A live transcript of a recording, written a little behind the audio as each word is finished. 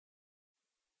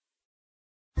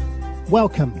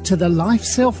Welcome to the Life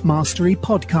Self-Mastery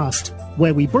Podcast,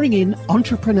 where we bring in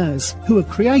entrepreneurs who have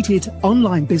created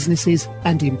online businesses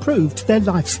and improved their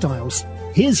lifestyles.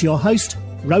 Here's your host,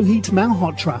 Rohit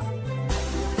Malhotra.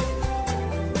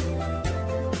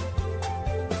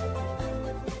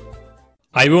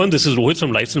 Hi everyone, this is Rohit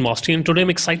from Life Self-Mastery, and today I'm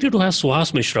excited to have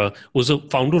Suhas Mishra, who's the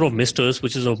founder of Misters,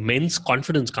 which is a men's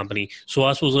confidence company.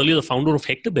 Suhas was earlier the founder of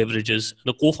Hector Beverages,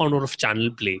 the co-founder of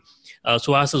Channel Play.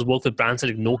 Suhas has worked with brands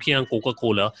like Nokia and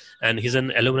Coca-Cola, and he's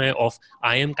an alumni of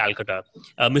IIM Calcutta.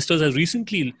 Misters has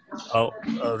recently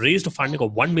raised a funding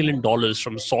of $1 million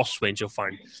from Source Venture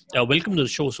Fund. Welcome to the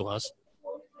show, Suhas.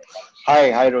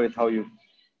 Hi Rohit, how are you?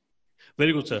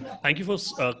 Very good, sir. Thank you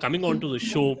for coming on to the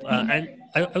show. And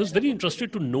I was very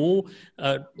interested to know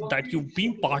that you've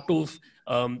been part of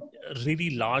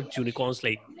really large unicorns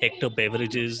like Hector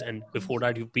Beverages, and before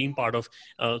that, you've been part of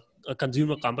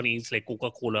consumer companies like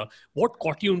Coca-Cola. What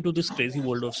got you into this crazy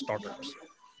world of startups?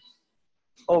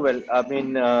 Oh, well, I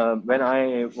mean, when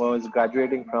I was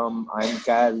graduating from IIM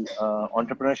Cal,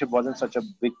 entrepreneurship wasn't such a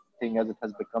big thing as it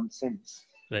has become since,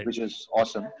 Right. Which is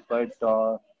awesome. But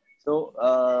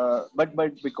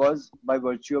because by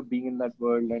virtue of being in that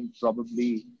world and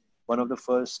probably one of the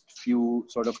first few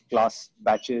sort of class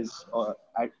batches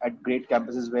at great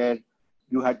campuses where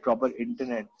you had proper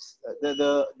internet,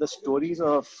 the stories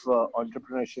of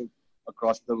entrepreneurship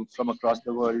from across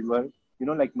the world were,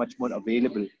 like much more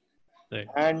available. Right.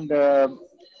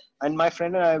 And my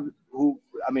friend and I,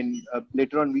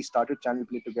 later on we started Channel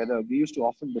Play together. We used to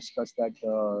often discuss that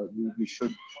we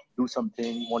should do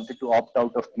something, wanted to opt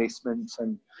out of placements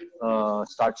and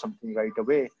start something right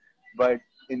away. But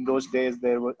in those days,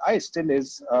 still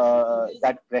is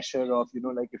that pressure of,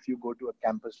 like if you go to a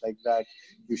campus like that,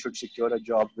 you should secure a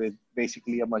job with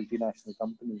basically a multinational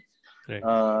company. Right.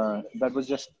 That was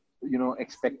just,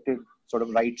 expected sort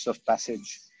of rites of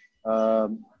passage.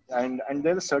 And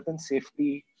there's a certain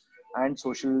safety and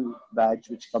social badge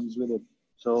which comes with it.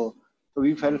 So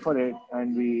we fell for it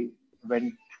and we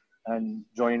went and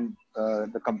joined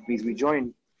the companies we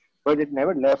joined, but it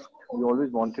never left. We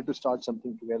always wanted to start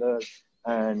something together,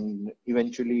 and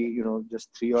eventually, just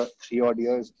three odd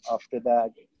years after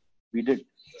that, we did.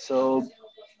 So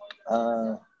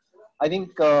I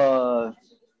think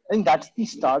that's the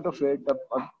start of it.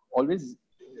 I've always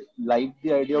liked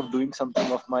the idea of doing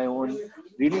something of my own.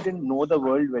 Really didn't know the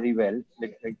world very well.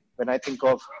 Like when I think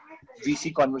of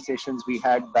VC conversations we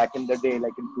had back in the day,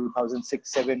 like in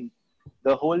 2006-7,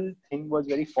 the whole thing was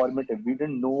very formative. We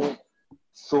didn't know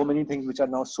so many things which are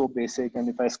now so basic. And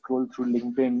if I scroll through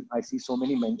LinkedIn, I see so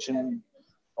many mentions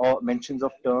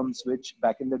of terms which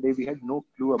back in the day we had no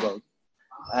clue about,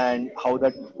 and how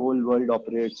that whole world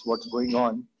operates, what's going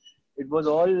on. It was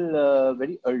all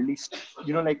very early.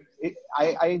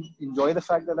 I enjoy the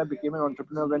fact that I became an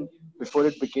entrepreneur before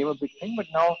it became a big thing, but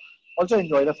now also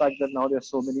enjoy the fact that now there's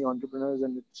so many entrepreneurs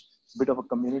and it's a bit of a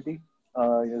community.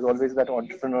 There's always that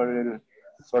entrepreneurial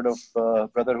sort of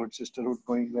brotherhood, sisterhood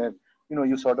going where,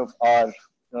 you sort of are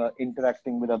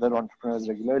interacting with other entrepreneurs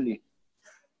regularly.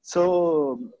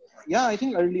 So, yeah, I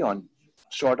think early on,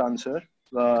 short answer,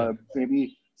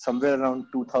 maybe somewhere around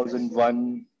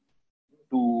 2001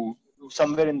 to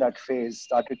somewhere in that phase,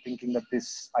 started thinking that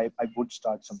I would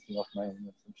start something of my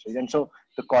own. And so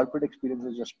the corporate experience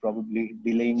is just probably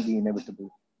delaying the inevitable.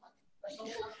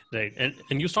 Right.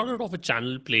 And you started off with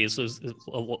Channel Play. So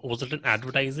was it an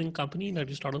advertising company that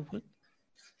you started with?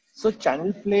 So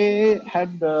Channel Play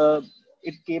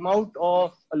it came out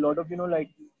of a lot of, like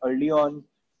early on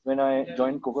when I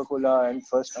joined Coca-Cola and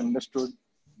first understood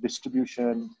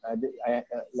distribution. I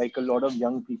like a lot of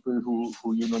young people who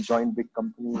join big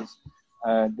companies,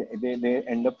 they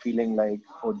end up feeling like,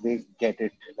 oh, they get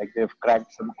it, like they've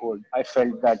cracked some code. I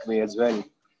felt that way as well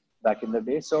back in the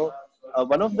day. So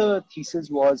one of the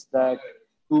theses was that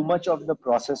too much of the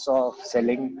process of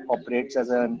selling operates as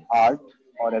an art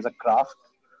or as a craft,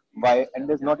 and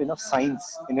there's not enough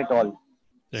science in it all.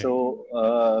 Right.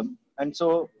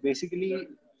 So basically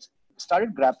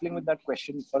started grappling with that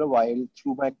question for a while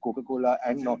through my Coca-Cola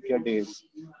and Nokia days,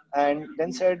 and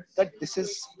then said that this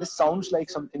sounds like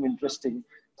something interesting.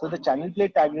 So the Channel Play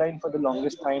tagline for the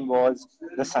longest time was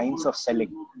the science of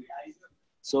selling.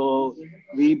 So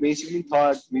we basically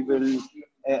thought we will,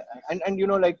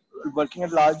 like working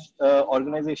at large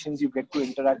organizations, you get to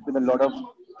interact with a lot of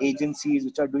agencies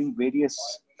which are doing various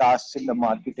tasks in the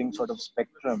marketing sort of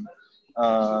spectrum.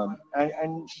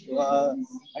 And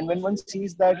when one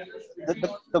sees that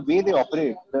the way they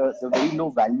operate, the very low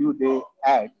value they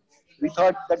add, we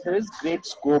thought that there is great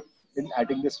scope in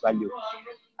adding this value.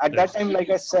 At that time, like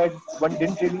I said, one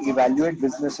didn't really evaluate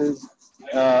businesses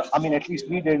I mean, at least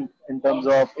we didn't, in terms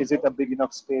of, is it a big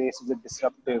enough space? Is it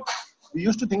disruptive? We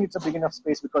used to think it's a big enough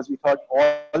space because we thought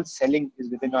all selling is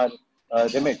within our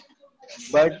remit.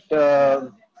 But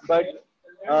the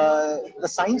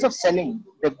science of selling,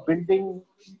 the building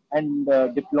and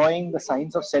deploying the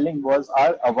science of selling was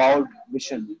our avowed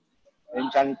mission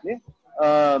in Channel Play.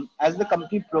 As the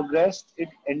company progressed, it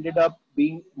ended up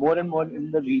being more and more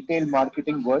in the retail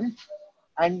marketing world,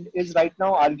 and is right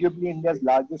now arguably India's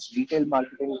largest retail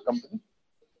marketing company,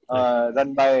 Right.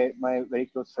 run by my very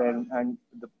close friend and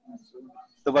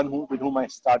the one with whom I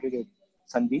started it,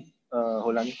 Sandeep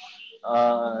Holani.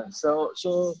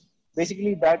 So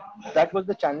basically that was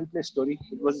the Channel Play story.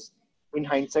 It was, in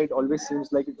hindsight, always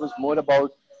seems like it was more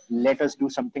about let us do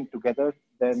something together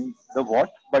than the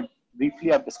what. But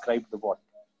briefly, I've described the what.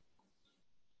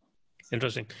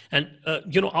 Interesting. And,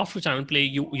 after Channel Play,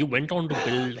 you went on to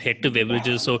build Hector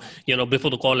Beverages. So,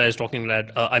 before the call, I was talking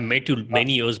that I met you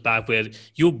many years back where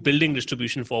you're building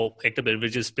distribution for Hector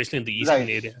Beverages, especially in the eastern Right,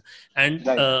 area. And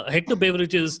right. Hector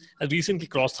Beverages has recently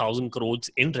crossed 1,000 crores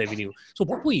in revenue. So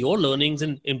what were your learnings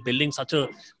in building such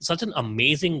an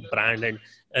amazing brand? And,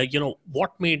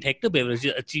 what made Hector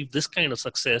Beverages achieve this kind of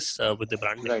success with the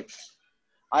brand name? Right.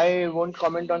 I won't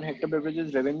comment on Hector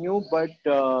Beverages revenue,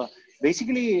 but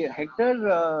basically Hector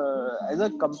as a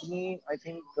company, I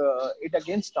think it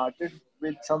again started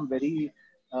with some very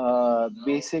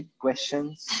basic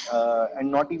questions,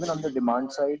 and not even on the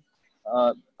demand side.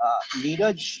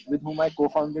 Neeraj, with whom I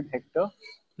co-founded Hector,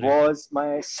 Right. was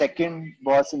my second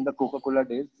boss in the Coca-Cola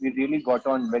days. We really got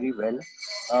on very well.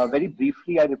 Very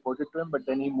briefly, I reported to him, but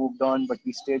then he moved on. But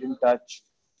we stayed in touch.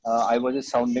 I was his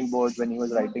sounding board when he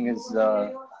was writing his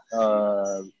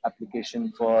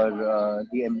application for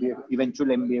the MBA, eventual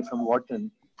MBA from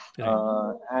Wharton,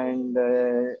 Right.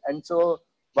 and so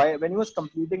when he was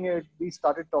completing it, we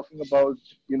started talking about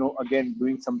again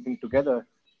doing something together,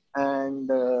 and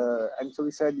so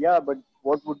we said, yeah, but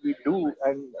what would we do?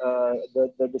 And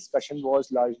the discussion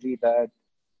was largely that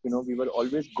we were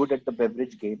always good at the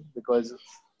beverage game, because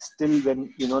still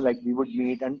when like we would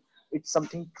meet, and it's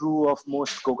something true of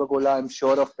most Coca-Cola, I'm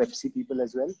sure of Pepsi people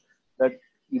as well, that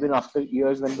even after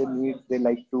years when they meet, they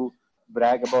like to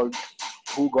brag about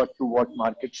who got to what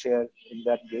market share in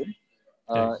that game.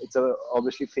 Right. It's a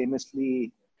obviously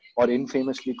famously or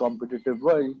infamously competitive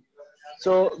world.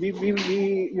 So we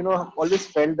always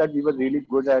felt that we were really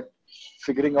good at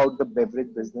figuring out the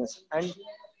beverage business,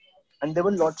 and there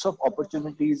were lots of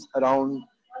opportunities around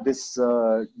this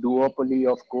duopoly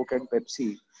of Coke and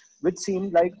Pepsi, which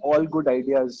seemed like all good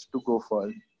ideas to go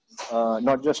for,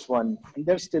 not just one. And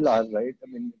there still are, right?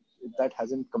 I mean, that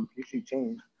hasn't completely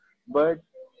changed, but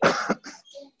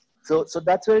so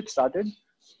that's where it started.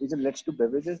 We said, let's do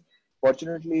beverages.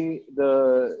 Fortunately,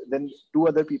 then two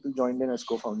other people joined in as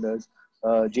co-founders,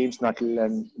 James Nuttall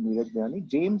and Neeraj Dhyani.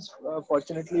 James,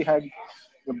 fortunately, had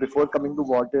before going to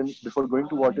Wharton,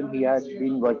 he had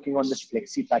been working on this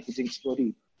flexi packaging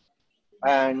story,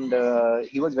 and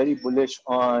he was very bullish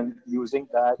on using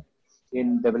that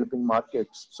in developing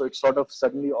markets. So it sort of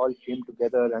suddenly all came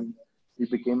together, and we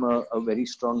became a very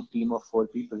strong team of four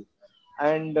people.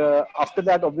 And after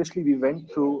that, obviously, we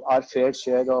went through our fair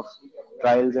share of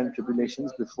trials and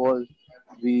tribulations before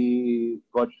we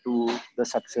got to the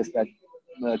success that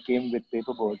came with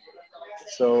Paperboard.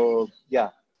 So yeah,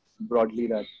 broadly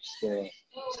that's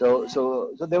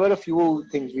so there were a few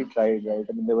things we tried, right?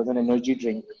 I mean, there was an energy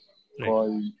drink Right.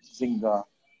 called Zinga,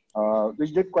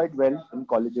 which did quite well in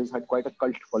colleges, had quite a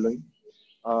cult following,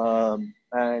 um,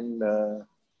 and uh,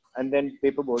 and then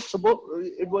Paperboard. So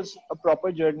it was a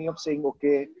proper journey of saying,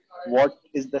 okay, what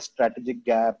is the strategic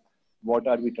gap? What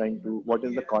are we trying to? What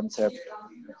is the concept?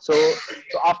 So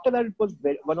after that, it was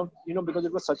one of because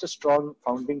it was such a strong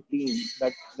founding team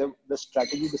that the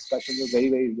strategy discussions were very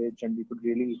very rich, and we could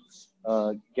really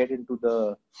get into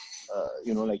the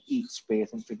like each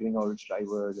space and figuring out its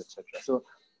drivers, etc. So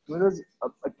it was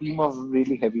a team of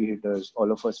really heavy hitters.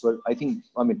 All of us were, I think,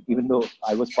 I mean, even though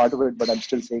I was part of it, but I'm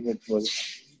still saying it was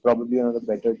probably one of the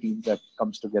better teams that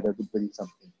comes together to build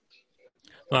something.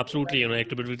 No, absolutely.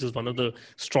 Hector Beverages is one of the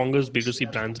strongest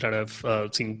B2C brands that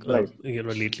I've seen, Right.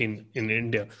 lately in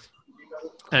India.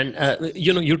 And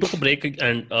you took a break,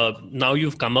 and now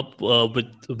you've come up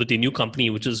with a new company,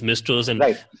 which is Misters.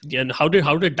 Right. And how did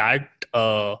that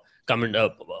come in?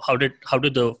 How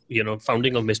did the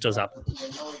founding of Misters happen?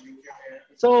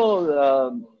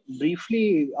 So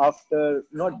briefly after,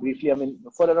 not briefly, I mean,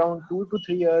 for around 2 to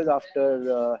 3 years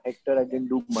after Hector, I didn't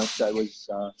do much. I was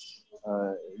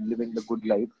living the good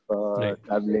life, Right.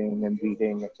 traveling and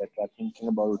reading, etc., thinking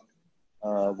about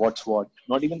what's what,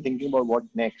 not even thinking about what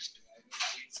next.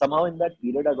 somehow in that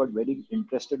period, I got very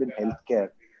interested in healthcare.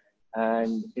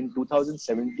 And in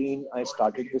 2017, I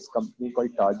started this company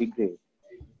called Tardigrade,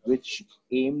 which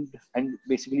aimed and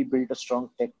basically built a strong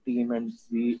tech team. And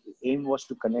the aim was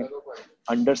to connect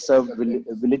underserved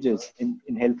villages in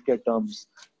healthcare terms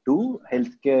to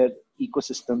healthcare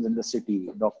ecosystems in the city,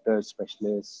 doctors,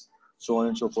 specialists, so on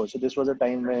and so forth. So this was a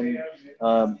time when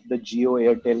the Jio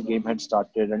Airtel game had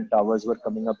started and towers were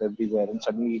coming up everywhere, and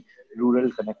suddenly rural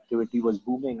connectivity was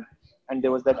booming. And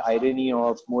there was that irony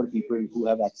of more people who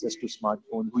have access to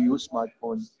smartphone, who use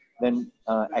smartphones, than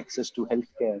access to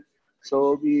healthcare.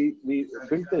 So we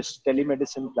built this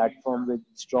telemedicine platform with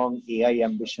strong AI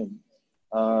ambition,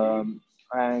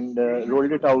 and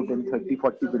rolled it out in 30,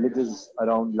 40 villages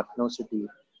around Lucknow city.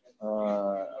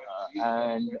 Uh,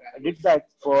 and I did that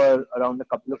for around a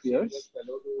couple of years.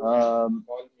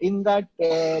 In that,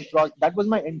 that was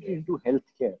my entry into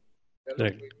healthcare,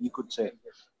 Right. you could say.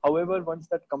 However, once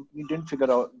that company didn't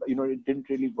figure out, it didn't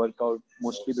really work out,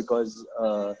 mostly because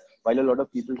while a lot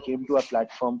of people came to our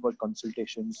platform for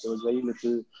consultations, there was very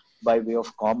little by way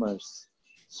of commerce.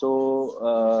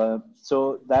 So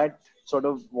that sort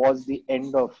of was the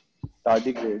end of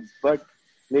tardigrades. But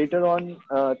later on,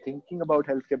 thinking about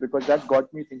healthcare, because that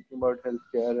got me thinking about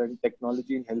healthcare and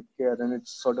technology in healthcare and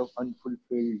its sort of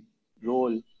unfulfilled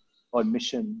role or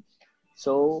mission.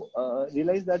 So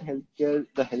realize that the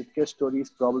healthcare story is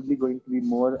probably going to be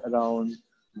more around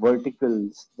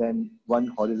verticals than one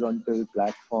horizontal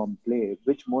platform play,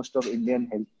 which most of Indian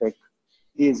health tech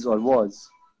is or was.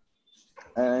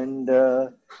 And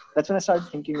that's when I started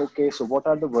thinking, okay, so what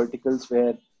are the verticals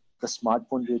where the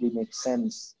smartphone really makes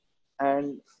sense?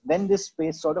 And then this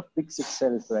space sort of picks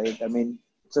itself, right? I mean,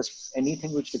 just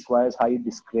anything which requires high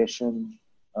discretion,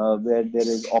 where there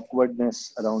is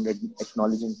awkwardness around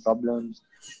acknowledging problems.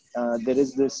 There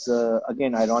is this,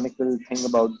 again, ironical thing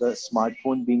about the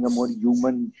smartphone being a more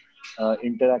human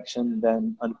interaction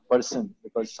than a person,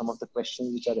 because some of the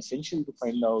questions which are essential to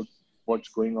find out what's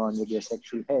going on with your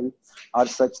sexual health are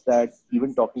such that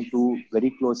even talking to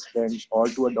very close friends or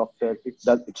to a doctor,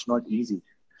 it's not easy.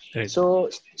 Right. So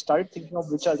started thinking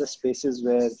of which are the spaces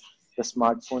where the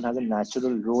smartphone has a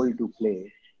natural role to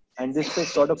play. And this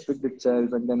space sort of picked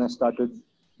itself, and then I started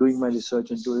doing my research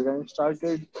into it, and it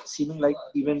started seeming like,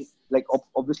 even like,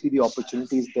 obviously the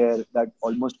opportunity is there, that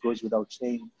almost goes without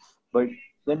saying, but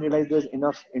then realized there's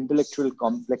enough intellectual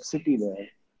complexity there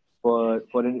for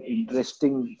an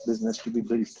interesting business to be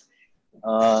built.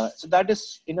 So that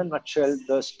is, in a nutshell,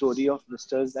 the story of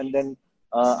Misters. And then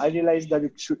I realized that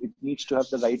it needs to have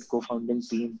the right co-founding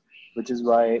team, which is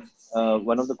why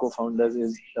one of the co-founders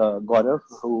is Gaurav,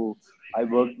 who I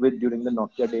worked with during the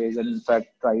Nokia days, and in fact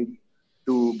tried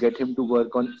to get him to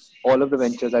work on all of the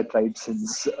ventures I tried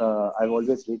since. I've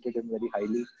always rated him very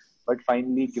highly, but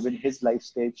finally, given his life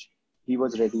stage, he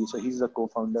was ready. So he's the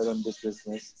co-founder on this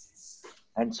business.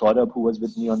 And Saurabh, who was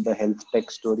with me on the health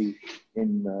tech story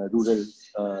in rural.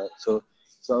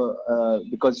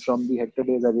 Because from the Hector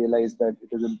days, I realized that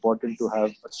it is important to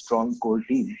have a strong core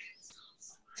team.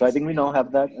 So I think we now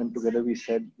have that, and together we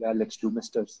said, yeah, let's do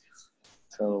Misters.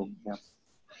 So yeah.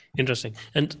 Interesting.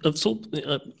 And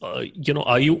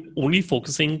are you only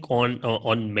focusing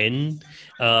on men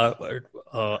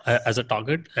as a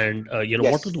target? And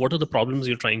Yes. what are the problems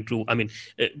you're trying to? I mean,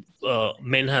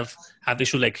 men have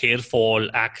issues like hair fall,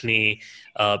 acne,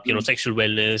 sexual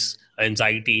wellness,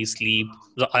 anxiety, sleep.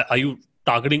 So are you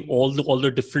targeting all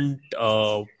the different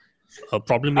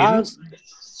problem areas?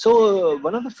 So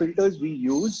one of the filters we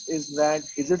use is that,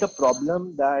 is it a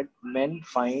problem that men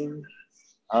find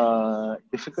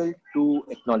difficult to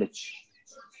acknowledge?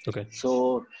 Okay.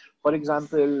 So, for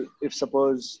example, if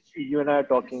suppose you and I are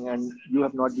talking and you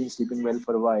have not been sleeping well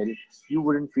for a while, you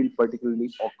wouldn't feel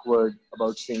particularly awkward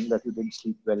about saying that you didn't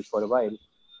sleep well for a while,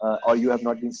 or you have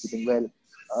not been sleeping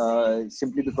well,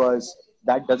 simply because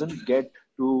that doesn't get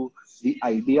to the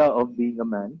idea of being a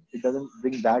man. It doesn't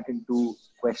bring that into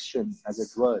question, as it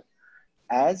were,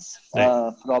 as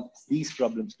Right. these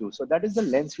problems do. So that is the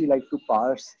lens we like to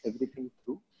parse everything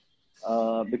through,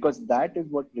 because that is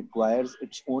what requires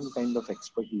its own kind of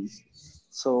expertise.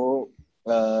 So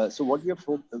what we are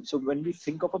so when we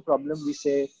think of a problem, we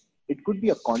say it could be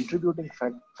a contributing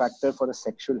factor for a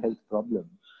sexual health problem,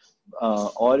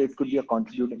 or it could be a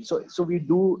contributing. So we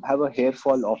do have a hair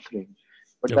fall offering,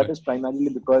 but that Okay. is primarily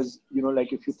because,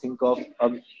 like, if you think of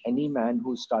any man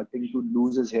who's starting to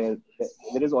lose his hair,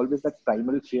 there is always that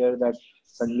primal fear that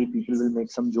suddenly people will make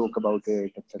some joke about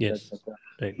it, etc., Yes. etc.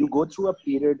 Right. You go through a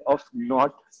period of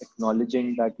not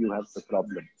acknowledging that you have the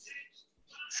problem.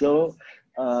 So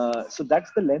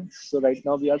that's the lens. So right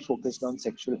now we are focused on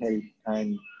sexual health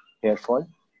and hair fall,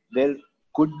 where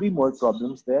could be more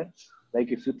problems there.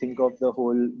 Like if you think of the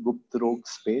whole Gupt Rog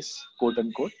space, quote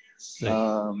unquote.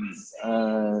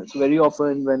 Right. So very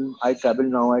often when I travel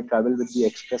now, I travel with the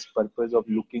express purpose of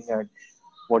looking at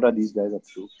what are these guys up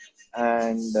to,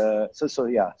 and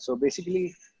so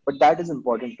basically, but that is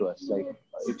important to us. Like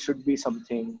it should be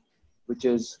something which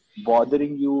is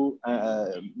bothering you,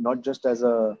 not just as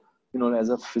a as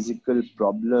a physical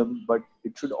problem, but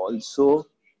it should also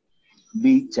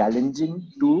be challenging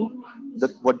to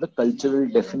what the cultural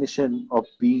definition of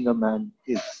being a man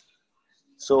is.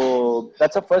 So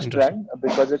that's a first Interesting. brand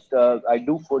because I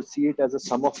do foresee it as a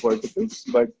sum of verticals,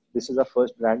 but this is our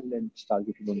first brand and it's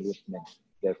targeted only with men.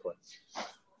 Therefore,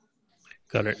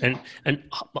 Got it. And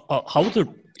how are the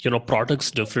products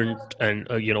different, and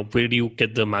where do you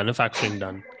get the manufacturing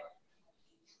done?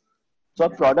 so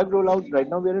our product rollout right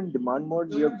now we are in demand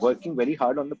mode. We are working very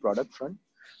hard on the product front,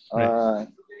 Right.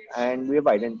 and we have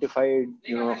identified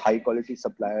high quality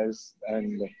suppliers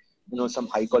and some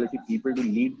high quality people to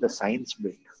lead the science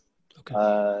bit. Okay.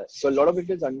 So a lot of it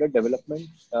is under development,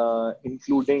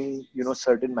 including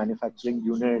certain manufacturing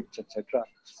units, etc.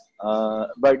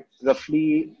 But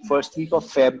roughly first week of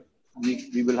Feb,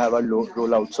 we will have our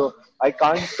rollout. So I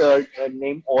can't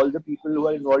name all the people who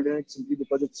are involved in it simply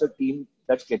because it's a team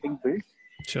that's getting built.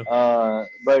 Sure.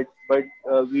 But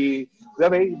we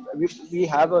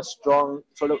have a strong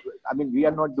sort of. I mean, we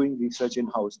are not doing research in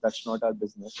house. That's not our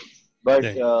business. But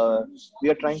Right. we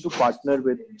are trying to partner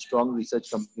with strong research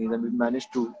companies, and we've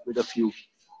managed to with a few.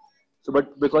 So,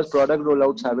 but because product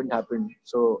rollouts haven't happened,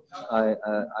 so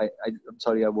I'm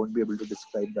sorry, I won't be able to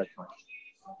describe that much.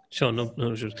 Sure,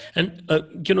 no issues. And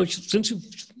since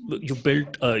you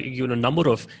built number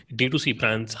of D2C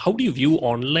brands, how do you view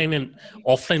online and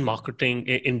offline marketing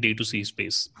in D2C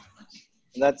space?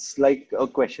 That's like a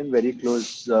question very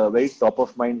close, very top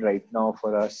of mind right now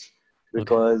for us,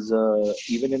 because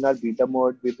even in our beta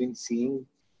mode, we've been seeing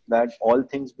that all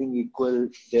things being equal,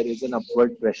 there is an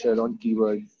upward pressure on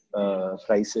keyword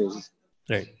prices.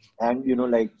 Right. And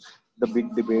like the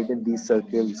big debate in these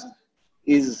circles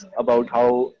is about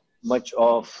how much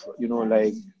of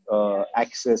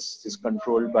access is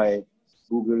controlled by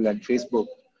Google and Facebook.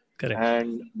 Correct.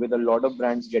 And with a lot of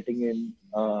brands getting in,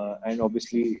 and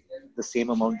obviously the same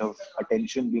amount of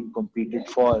attention being competed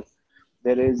for,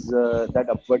 there is that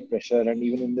upward pressure. And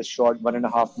even in the short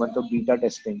 1.5 month of beta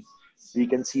testing, we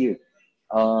can see it.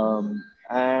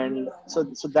 And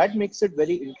so that makes it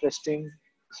very interesting.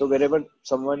 So wherever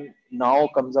someone now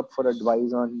comes up for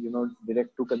advice on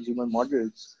direct to consumer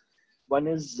models, one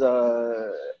is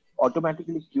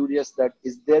automatically curious that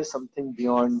is there something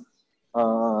beyond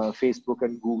Facebook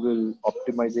and Google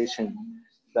optimization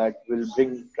that will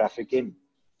bring traffic in.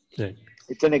 Right.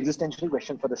 It's an existential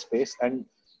question for the space, and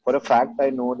for a fact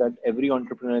I know that every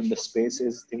entrepreneur in the space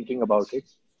is thinking about it.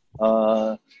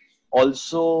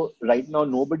 Also right now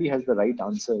nobody has the right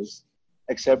answers,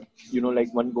 except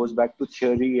like one goes back to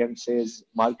theory and says,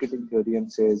 marketing theory,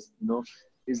 and says,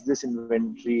 is this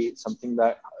inventory something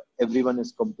that everyone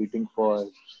is competing for?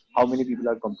 How many people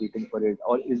are competing for it?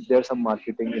 Or is there some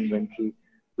marketing inventory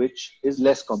which is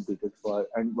less competed for,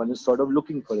 and one is sort of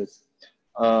looking for it?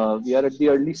 We are at the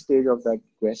early stage of that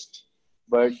quest,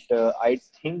 but I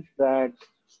think that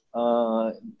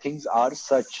things are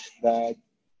such that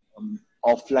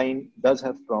offline does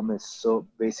have promise. So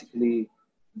basically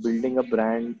building a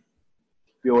brand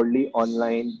purely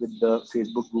online with the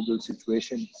Facebook Google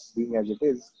situation being as it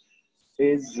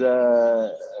is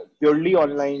purely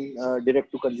online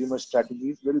direct to consumer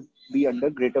strategies will be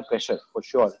under greater pressure for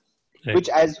sure. Right. Which,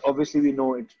 as obviously we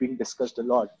know, it's being discussed a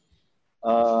lot.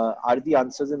 Are the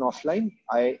answers in offline?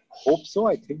 I hope so.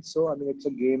 I think so. I mean, it's a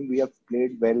game we have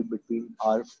played well between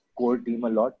our core team a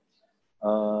lot.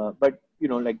 But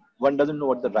like one doesn't know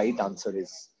what the right answer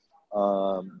is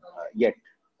yet.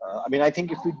 I mean, I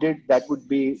think if we did, that would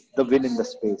be the win in the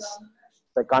space.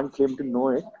 So I can't claim to know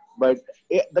it, but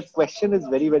the question is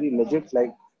very, very legit.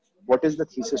 Like, what is the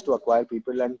thesis to acquire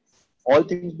people? And all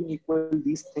things being equal,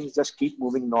 these things just keep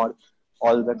moving north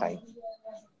all the time.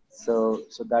 So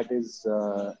that is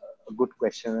a good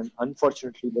question. And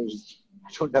unfortunately, I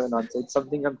don't have an answer. It's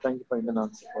something I'm trying to find an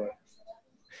answer for.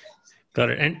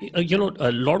 Got it. And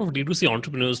a lot of D2C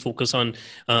entrepreneurs focus on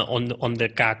their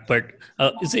CAC, but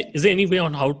is there any way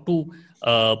on how to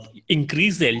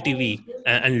increase the LTV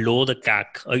and lower the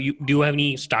CAC? Do you have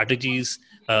any strategies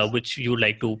which you would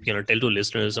like to tell to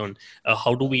listeners on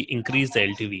how do we increase the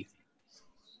LTV?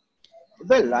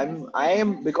 Well,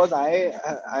 I'm because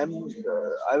I'm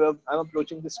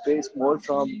approaching this space more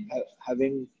from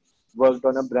having worked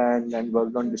on a brand and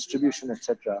worked on distribution,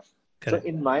 etc. So Correct.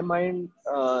 in my mind,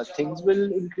 things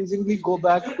will increasingly go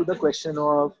back to the question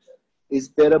of, is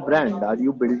there a brand? Are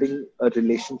you building a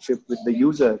relationship with the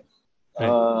user? Right.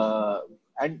 Uh,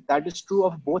 and that is true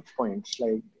of both points.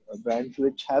 Like brands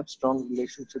which have strong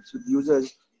relationships with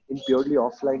users in purely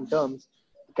offline terms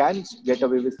can get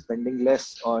away with spending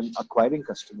less on acquiring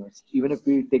customers. Even if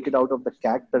we take it out of the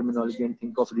CAC terminology and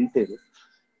think of retail,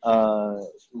 uh,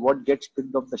 what gets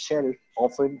picked off the shelf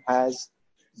often has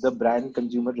the brand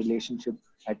consumer relationship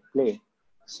at play.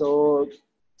 So,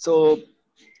 so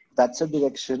that's a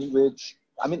direction which,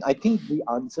 I mean, I think the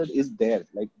answer is there.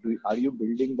 Like, are you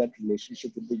building that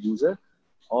relationship with the user,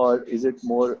 or is it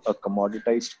more a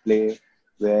commoditized play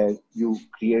where you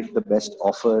create the best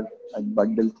offer and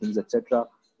bundle things, etc.,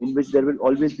 in which there will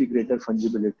always be greater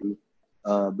fungibility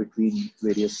between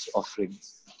various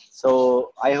offerings.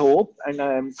 So I hope, and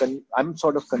I'm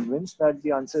sort of convinced that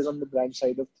the answer is on the brand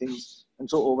side of things. And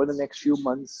so over the next few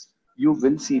months, you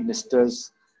will see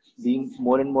Misters being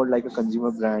more and more like a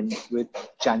consumer brand, with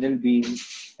channel being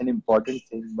an important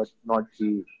thing, but not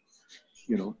the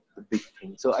the big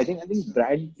thing. So I think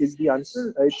brand is the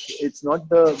answer. It's not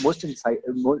the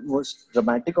most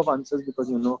dramatic of answers, because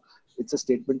it's a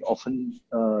statement often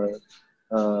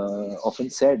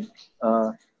said.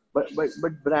 Uh,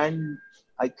 but brand,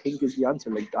 I think, is the answer.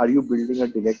 Like, are you building a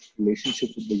direct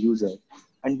relationship with the user,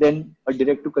 and then a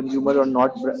direct to consumer or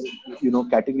not,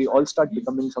 category all start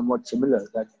becoming somewhat similar.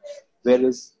 That where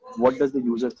is what does the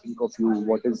user think of you?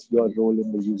 What is your role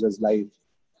in the user's life,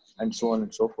 and so on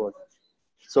and so forth.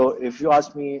 So if you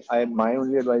ask me, my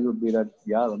only advice would be that,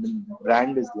 yeah, I mean,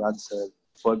 brand is the answer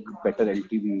for better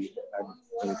LTV and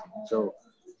everything. So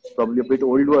probably a bit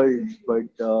old world, but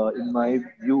in my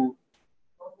view,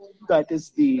 that is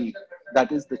the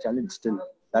that is the challenge still.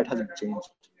 That hasn't changed.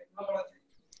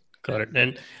 Correct.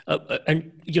 And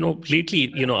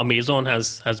lately, Amazon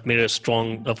has made a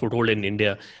strong foothold in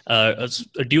India. Do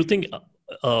you think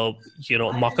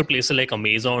marketplaces like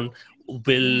Amazon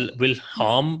will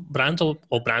harm brands,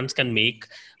 or brands can make,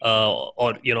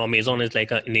 or Amazon is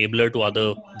like an enabler to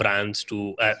other brands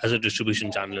to as a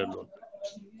distribution channel alone?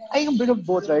 I think a bit of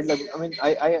both, right? Like, I mean,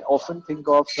 I often think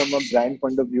of, from a brand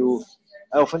point of view,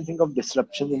 I often think of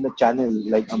disruption in the channel,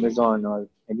 like Amazon or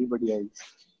anybody else,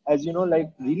 as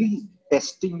like really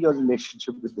testing your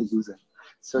relationship with the user.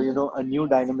 So a new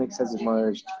dynamics has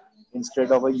emerged.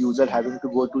 Instead of a user having to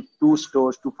go to two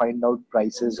stores to find out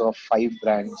prices of 5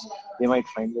 brands, they might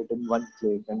find it in one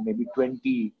click, and maybe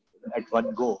 20 at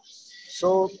one go.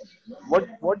 So what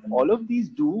all of these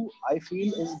do, I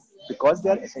feel, is because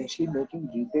they are essentially making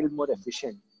retail more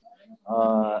efficient,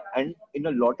 and in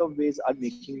a lot of ways are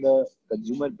making the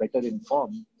consumer better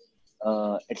informed.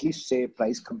 At least say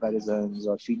price comparisons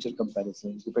or feature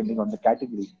comparisons, depending on the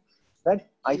category. That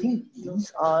I think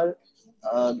these are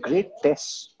great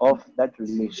tests of that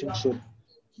relationship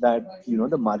that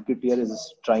the marketeer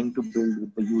is trying to build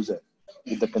with the user,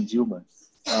 with the consumer.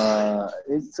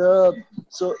 It's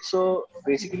so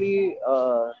basically,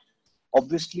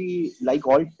 obviously, like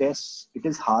all tests, it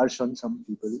is harsh on some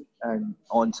people and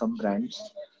on some brands.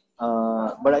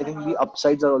 But I think the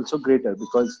upsides are also greater,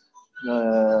 because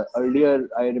earlier,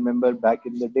 I remember back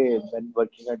in the day when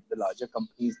working at the larger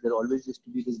companies, there always used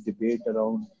to be this debate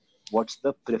around what's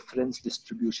the preference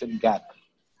distribution gap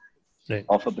Right.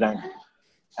 of a brand.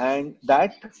 And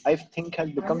that, I think, has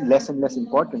become less and less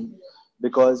important,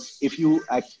 because if you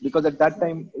act, because at that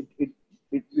time, it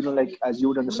like, as you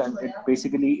would understand, it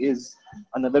basically is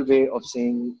another way of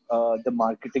saying the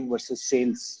marketing versus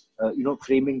sales,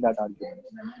 framing that argument.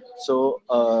 So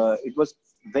it was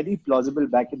very plausible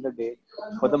back in the day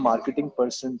for the marketing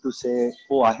person to say,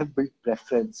 oh, I have built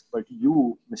preference, but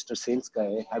you, Mr. Sales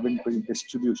Guy, haven't built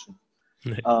distribution.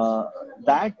 Right. uh,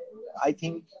 that, I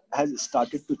think, has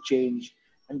started to change,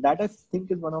 and that, I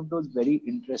think, is one of those very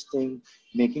interesting,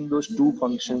 making those two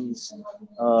functions,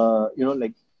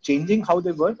 like changing how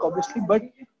they work, obviously, but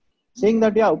saying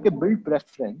that, yeah, okay, build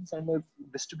preference, and if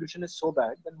distribution is so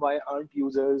bad, then why aren't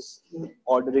users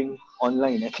ordering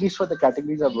online, at least for the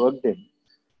categories I've worked in.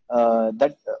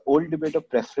 That old debate of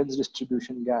preference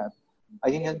distribution gap,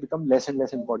 I think, has become less and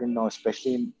less important now,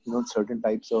 especially in certain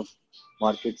types of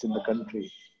markets in the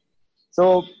country.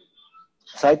 So,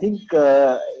 so I think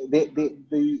there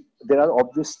are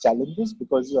obvious challenges,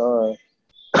 because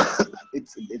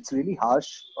it's really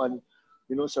harsh on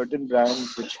certain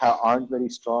brands which aren't very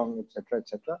strong, etc.,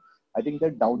 etc. I think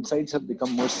their downsides have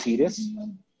become more serious,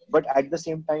 but at the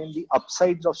same time, the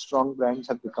upsides of strong brands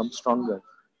have become stronger,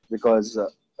 because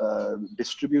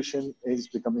distribution is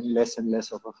becoming less and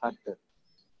less of a factor.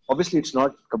 Obviously, it's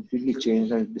not completely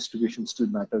changed, and distribution still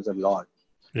matters a lot.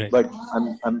 Right. But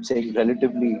I'm saying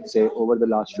relatively, say over the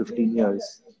last 15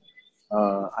 years,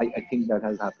 I think that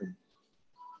has happened.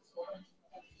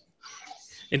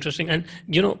 Interesting. And,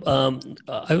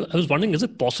 I was wondering, is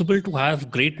it possible to have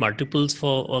great multiples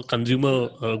for a consumer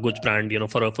goods brand,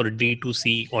 for a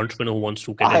D2C entrepreneur who wants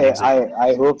to get an I, exit? I,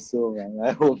 I hope so, man.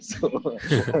 I hope so.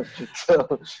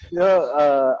 So,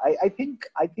 I think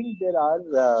there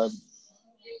are,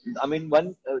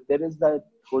 there is that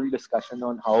whole discussion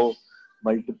on how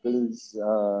multiples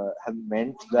have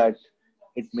meant that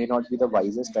it may not be the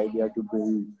wisest idea to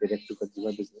build direct to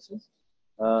consumer businesses,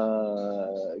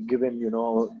 given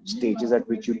stages at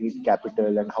which you need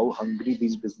capital and how hungry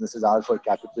these businesses are for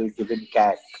capital given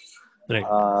CAC. Right.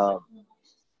 Uh,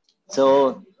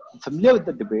 so I'm familiar with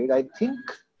the debate. I think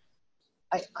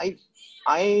I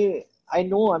I I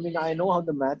know. I mean, I know how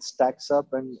the math stacks up,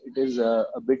 and it is a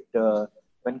bit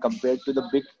when compared to the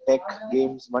big tech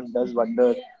games. One does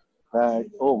wonder that,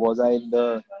 oh, was I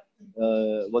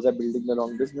building the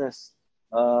wrong business?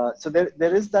 So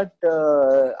there is that.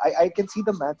 I can see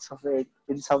the maths of it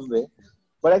in some way,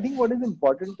 but I think what is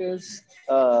important is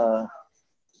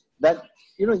that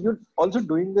you're also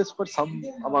doing this for some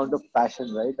amount of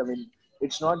passion, right? I mean,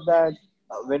 it's not that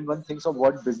when one thinks of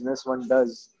what business one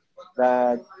does,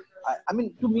 that I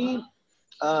mean, to me,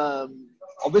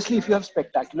 obviously, if you have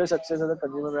spectacular success as a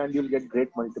consumer brand, you'll get great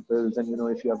multiples, and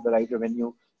if you have the right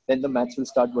revenue, then the maths will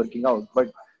start working out.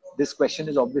 But this question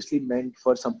is obviously meant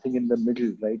for something in the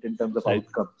middle, right, in terms of Right.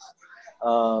 outcomes.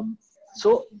 Um,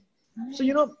 so, so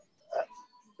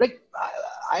like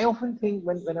I often think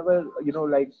whenever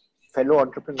like fellow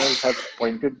entrepreneurs have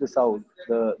pointed this out,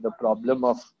 the problem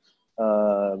of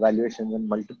valuations and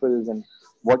multiples, and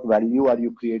what value are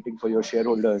you creating for your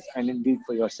shareholders and indeed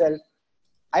for yourself.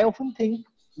 I often think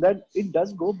that it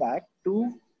does go back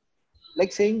to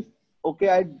like saying, okay,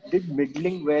 I did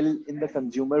middling well in the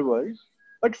consumer world,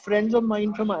 but friends of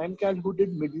mine from IMCAL who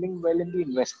did middling well in the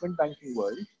investment banking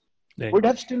world Right. would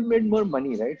have still made more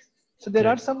money, right? So there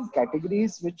are Right. some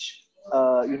categories which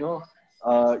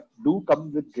do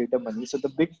come with greater money. So the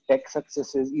big tech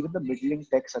successes, even the middling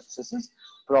tech successes,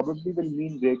 probably will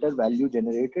mean greater value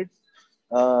generated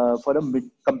for a mid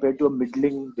compared to a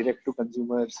middling direct to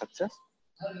consumer success.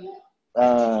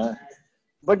 Uh,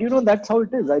 but that's how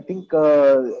it is. I think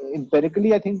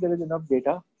empirically, I think there is enough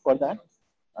data for that.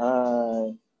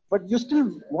 Uh, but you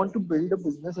still want to build a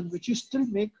business in which you still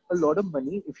make a lot of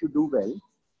money if you do well.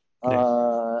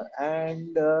 Right.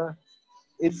 And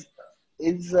is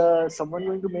someone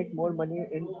going to make more money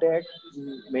in tech?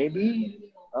 Maybe.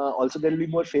 Also, there will be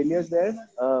more failures there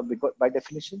because by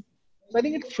definition. So I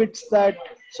think it fits that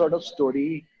sort of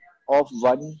story of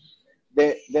one.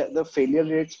 The failure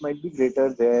rates might be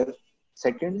greater there.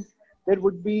 Second, there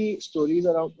would be stories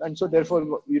around, and so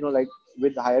therefore, like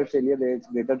with higher failure rates,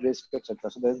 greater risk, etc.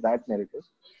 So there's that narrative.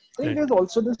 I think Right. there's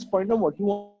also this point of what you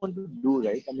want to do,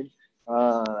 right? I mean,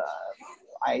 uh,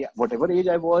 whatever age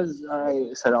I was,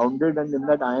 I surrounded, and in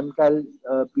that IMCAL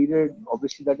period,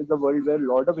 obviously that is the world where a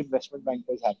lot of investment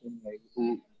bankers happen, like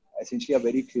who essentially are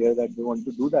very clear that they want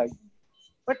to do that.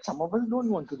 But some of us don't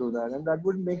want to do that, and that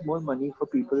would make more money for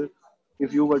people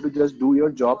if you were to just do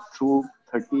your job through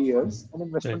 30 years. An Right.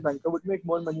 investment banker would make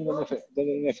more money than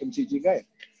an FMCG guy.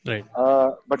 Right.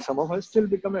 But some of us still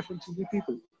become FMCG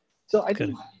people. So Correct.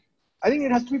 I think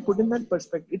it has to be put in that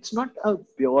perspective. It's not a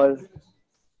pure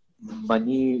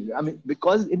money. I mean,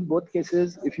 because in both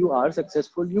cases, if you are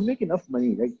successful, you make enough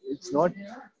money. Like it's not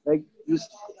like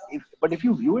but if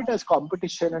you view it as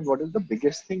competition and what is the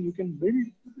biggest thing you can build,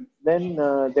 then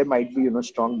there might be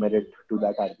strong merit to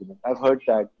that argument. I've heard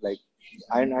that, like,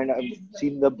 and I've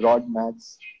seen the broad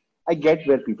maths. I get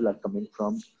where people are coming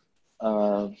from,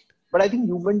 uh, but I think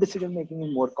human decision making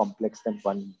is more complex than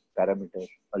one parameter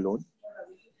alone.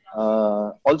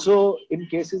 Also, in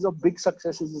cases of big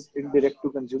successes in direct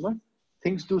to consumer,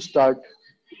 things do start,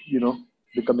 you know,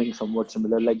 becoming somewhat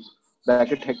similar. Like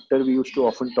back at Hector, we used to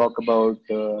often talk about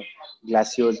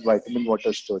Glacier's vitamin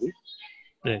water story.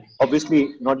 Right.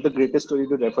 Obviously, not the greatest story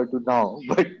to refer to now,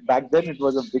 but back then it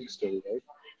was a big story, right?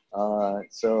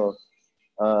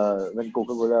 When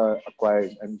Coca-Cola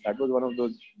acquired, and that was one of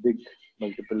those big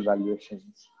multiple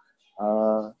valuations.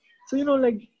 Uh, so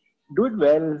like do it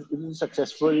well. If you're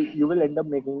successful, you will end up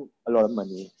making a lot of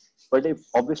money. But if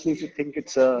you think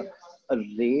it's a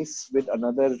race with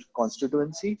another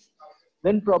constituency,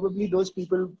 then probably those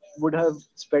people would have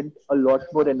spent a lot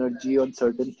more energy on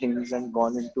certain things and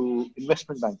gone into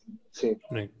investment banking, say.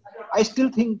 Right. I still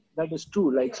think that is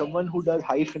true. Like someone who does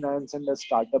high finance and does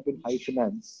startup in high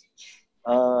finance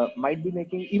might be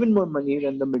making even more money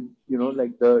than the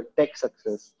like the tech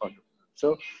success.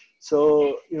 So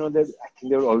So, I think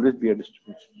there will always be a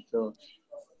distribution. So,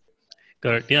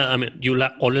 Correct. Yeah, I mean, you'll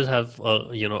always have,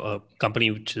 a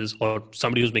company which is, or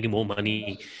somebody who's making more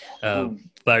money.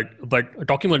 But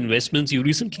talking about investments, you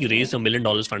recently raised $1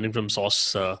 million funding from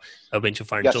Sauce Venture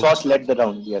Fund. yeah, So, Sauce led the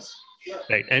round, yes.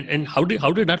 right, and how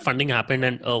did that funding happen,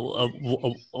 and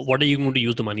what are you going to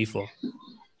use the money for?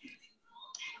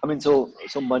 I mean, so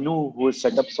Manu, who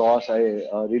set up Sauce, I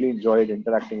really enjoyed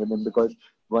interacting with him because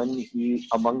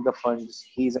among the funds,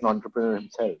 he's an entrepreneur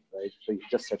himself, right? So he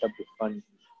just set up the fund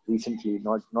recently,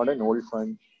 not an old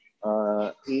fund.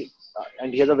 And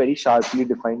he has a very sharply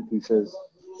defined thesis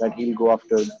that he'll go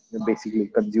after, basically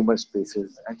consumer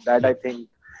spaces, and that I think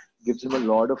gives him a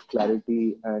lot of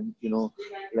clarity and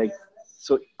like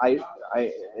so I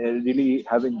really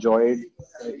have enjoyed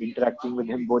interacting with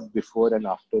him both before and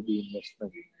after the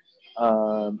investment.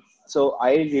 So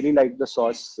I really like the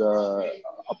Sauce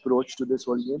approach to this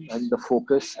whole game and the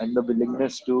focus and the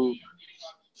willingness to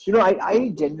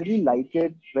I generally like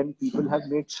it when people have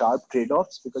made sharp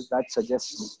trade-offs because that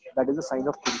suggests that is a sign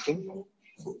of thinking.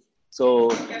 So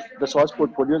the Sauce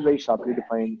portfolio is very sharply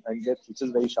defined and their thesis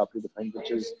is very sharply defined, which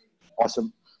is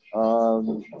awesome.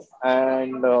 Um,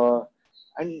 and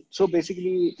and so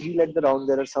basically, he led the round.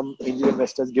 There are some angel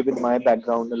investors. Given my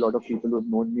background, a lot of people who have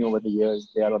known me over the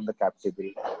years, they are on the cap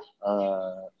table.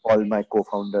 All my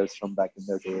co-founders from back in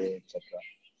the day,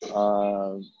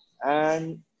 etc.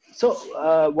 And so,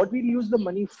 what we'll use the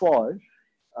money for?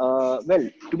 Well,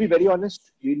 to be very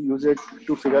honest, we'll use it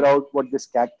to figure out what this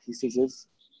CAC thesis is.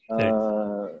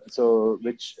 Right. So,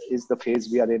 which is the phase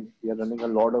we are in. We are running a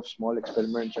lot of small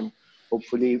experiments, and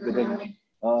hopefully within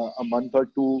a month or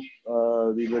two,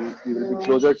 we will be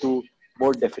closer to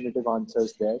more definitive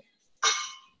answers there.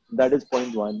 That is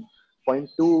point one. Point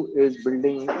two is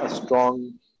building a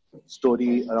strong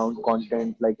story around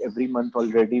content. Like every month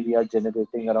already, we are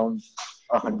generating around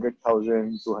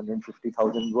 100,000 to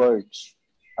 150,000 words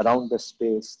around the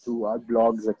space through our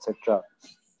blogs, etc.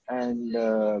 And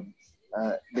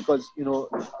because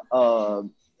uh,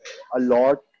 a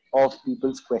lot of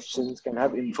people's questions can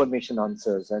have information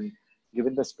answers, and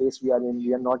given the space we are in,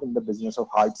 we are not in the business of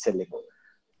hard selling. Right.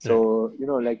 So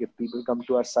like if people come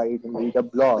to our site and read a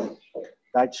blog,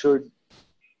 that should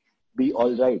be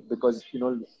all right because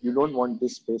you don't want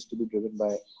this space to be driven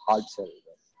by hard sell.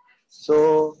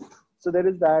 So there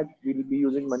is that. We will be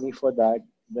using money for that.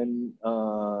 Then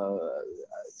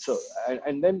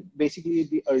and then basically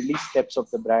the early steps of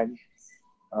the brand.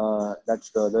 That's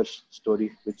the other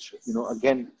story, which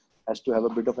again has to have a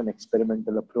bit of an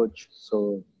experimental approach.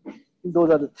 So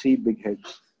those are the three big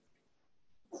heads.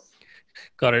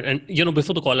 Got it. And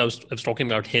before the call, I was talking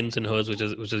about Hints and Hers, which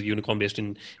is a unicorn based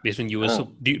in US.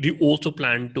 So do you also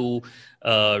plan to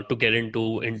get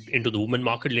into the women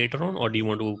market later on, or do you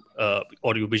want to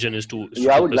or your vision is to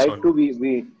Yeah, I would focus like on...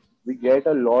 to. We get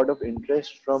a lot of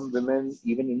interest from women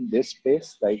even in this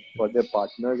space, like for their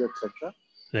partners, etc.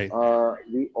 Right.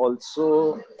 We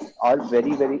also are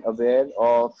very, very aware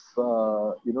of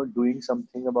doing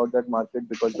something about that market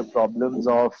because the problems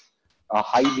of a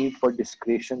high need for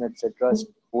discretion, etc.,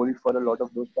 hold for a lot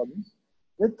of those problems.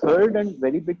 The third and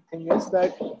very big thing is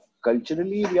that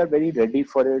culturally we are very ready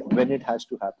for it when it has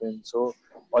to happen. So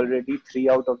already 3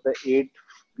 out of the 8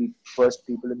 first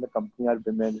people in the company are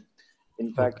women.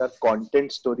 In fact, our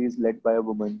content story is led by a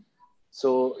woman.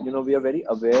 So, we are very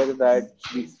aware that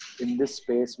in this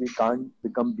space, we can't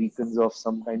become beacons of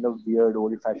some kind of weird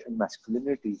old-fashioned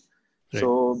masculinity. Right.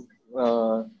 So,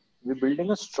 we're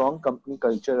building a strong company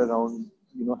culture around,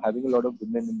 having a lot of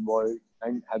women involved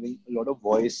and having a lot of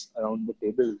voice around the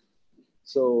table.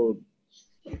 So,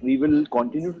 we will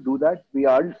continue to do that. We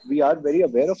are very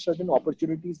aware of certain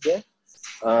opportunities there.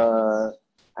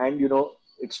 And,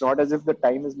 it's not as if the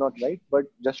time is not right, but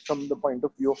just from the point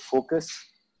of view of focus,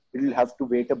 it will have to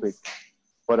wait a bit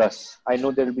for us. I know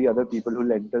there will be other people who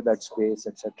will enter that space,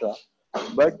 etc.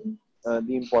 But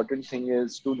the important thing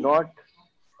is to not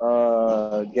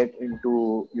get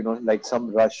into like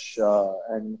some rush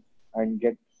and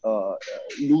get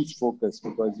lose focus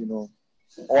because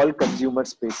all consumer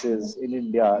spaces in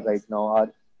India right now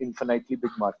are infinitely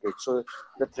big markets. So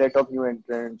the threat of new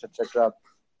entrants, etc.,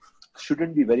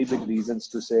 shouldn't be very big reasons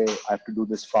to say I have to do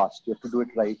this fast. You have to do it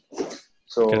right.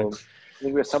 So I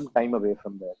think we're some time away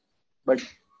from there, but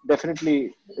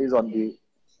definitely is on the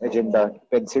agenda,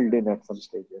 penciled in at some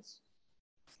stages.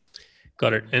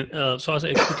 Got it. And so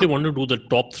I quickly want to do the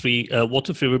top 3. What's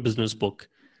your favorite business book?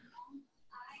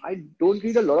 I don't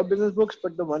read a lot of business books,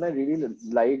 but the one I really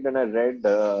liked and I read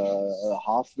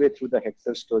halfway through the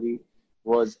Hector story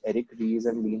was Eric Ries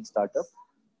and Lean Startup.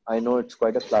 I know it's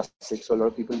quite a classic, so a lot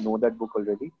of people know that book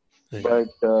already. Right. But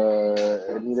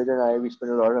Neeraj and I, we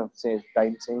spent a lot of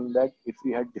time saying that if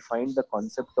we had defined the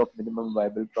concept of minimum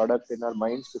viable product in our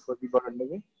minds before we got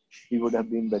underway, we would have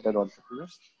been better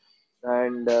entrepreneurs.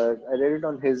 And I read it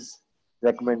on his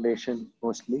recommendation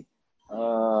mostly,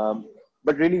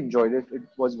 but really enjoyed it. It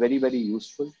was very, very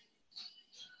useful,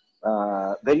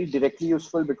 very directly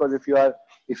useful, because if you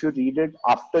read it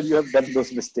after you have done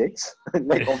those mistakes,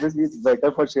 like obviously it's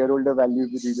better for shareholder value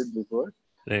if you read it before.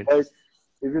 Right. But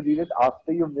if you read it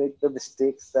after you make the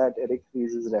mistakes that Eric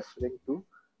Ries is referring to,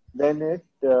 then it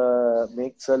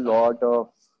makes a lot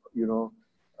of, you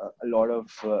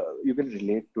can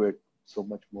relate to it so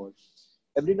much more.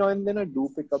 Every now and then I do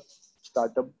pick up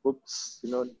startup books,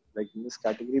 like in this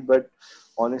category, but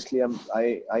honestly,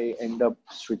 I end up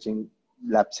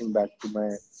lapsing back to my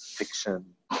fiction,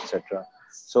 etc.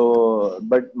 So,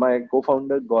 but my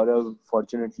co-founder Gaurav,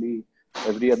 fortunately,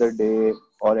 every other day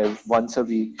or once a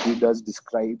week, he does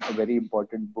describe a very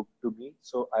important book to me.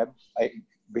 So I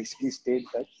basically stay in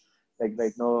touch. Like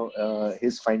right now,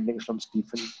 his findings from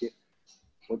Stephen K.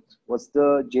 What's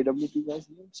the JWT guy's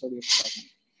name? Sorry,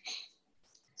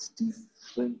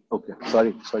 Stephen. Okay,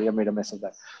 sorry, I made a mess of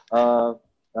that.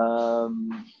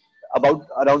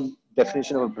 Around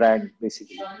definition of a brand,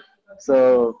 basically.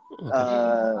 So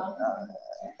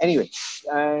anyway,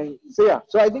 and so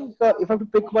I think if I have to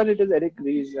pick one, it is Eric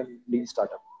Ries and Lean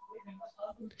Startup.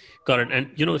 Got it. And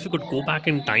if you could go back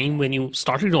in time when you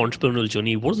started your entrepreneurial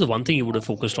journey, what is the one thing you would have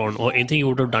focused on, or anything you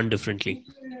would have done differently?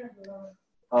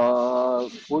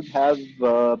 Would have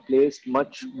placed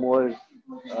much more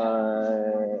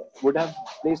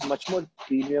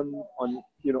premium on,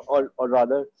 or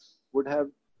rather would have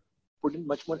put in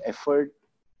much more effort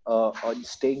on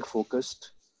staying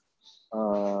focused,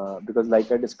 because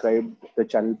like I described the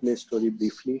Channel Play story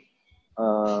briefly,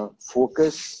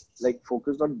 focused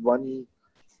on one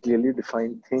clearly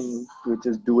defined thing which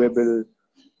is doable,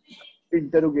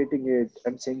 interrogating it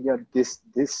and saying, yeah, this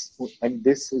and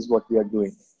this is what we are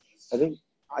doing. I think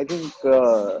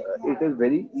it is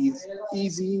very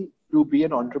easy to be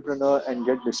an entrepreneur and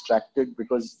get distracted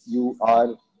because you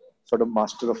are sort of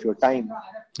master of your time.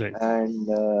 Right. And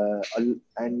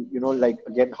like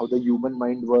again, how the human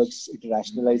mind works, it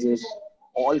rationalizes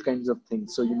all kinds of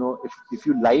things. So if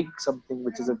you like something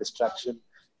which is a distraction,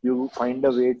 you find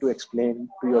a way to explain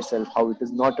to yourself how it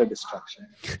is not a distraction.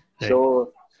 Right.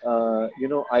 So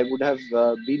I would have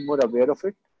been more aware of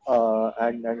it,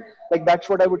 and like that's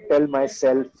what I would tell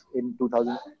myself in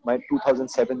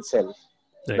 2007 self.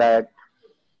 Right. That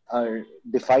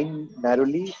define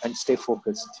narrowly and stay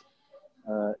focused,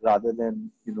 rather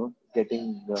than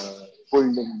getting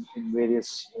pulled in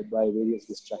by various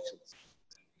distractions.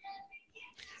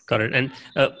 Correct. And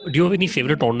do you have any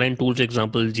favorite online tools? For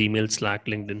example, Gmail, Slack,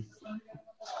 LinkedIn.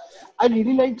 I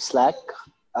really like Slack.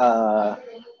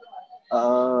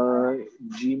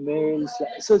 Gmail.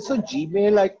 So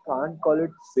Gmail, I can't call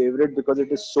it favorite because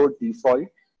it is so default.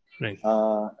 Right.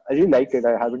 I really like it.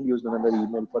 I haven't used another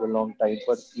email for a long time,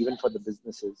 even for the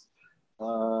businesses.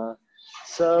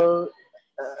 So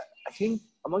I think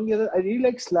among the other, I really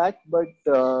like Slack, but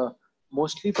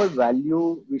mostly for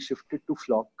value, we shifted to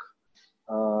Flock.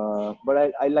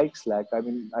 But I like Slack. I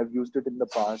mean, I've used it in the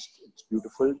past. It's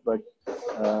beautiful, but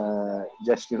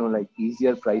just like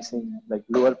easier pricing, like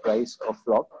lower price of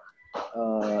Flock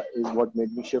is what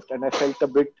made me shift. And I felt a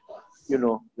bit,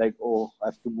 like, oh, I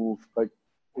have to move. But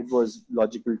it was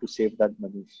logical to save that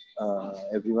money.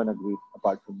 Everyone agreed,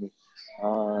 apart from me.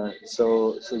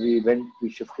 So we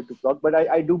shifted to Flock. But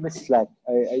I do miss Slack.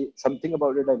 Something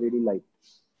about it I really like.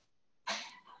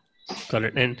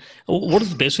 Correct. And what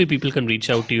is the best way people can reach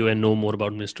out to you and know more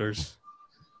about Misters?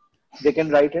 They can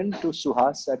write in to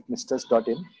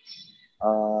suhas@misters.in.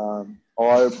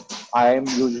 Or I am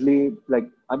usually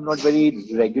I'm not very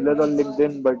regular on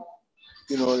LinkedIn, but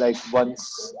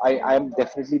once I am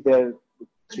definitely there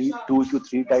 2 to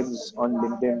 3 times on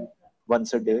LinkedIn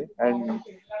once a day, and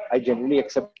I generally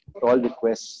accept all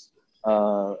requests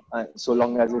so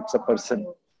long as it's a person.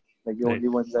 Like the only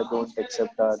ones I don't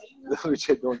accept are which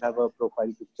don't have a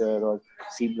profile picture or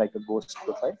seem like a ghost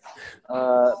profile.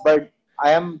 But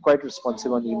I am quite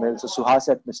responsive on email. So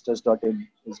suhas@misters.in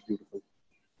is beautiful.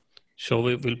 Sure,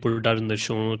 we'll put that in the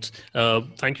show notes.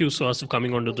 Thank you, Suhas, for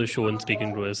coming onto the show and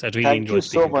speaking to us. I really enjoyed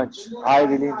speaking. Thank you so much. I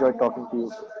really enjoyed talking to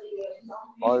you.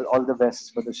 All the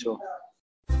best for the show.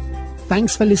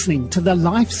 Thanks for listening to the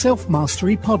Life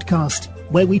Self-Mastery podcast,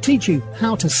 where we teach you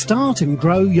how to start and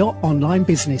grow your online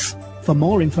business. For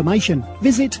more information,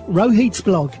 visit Rohit's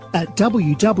blog at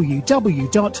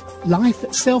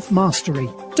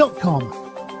www.lifeselfmastery.com.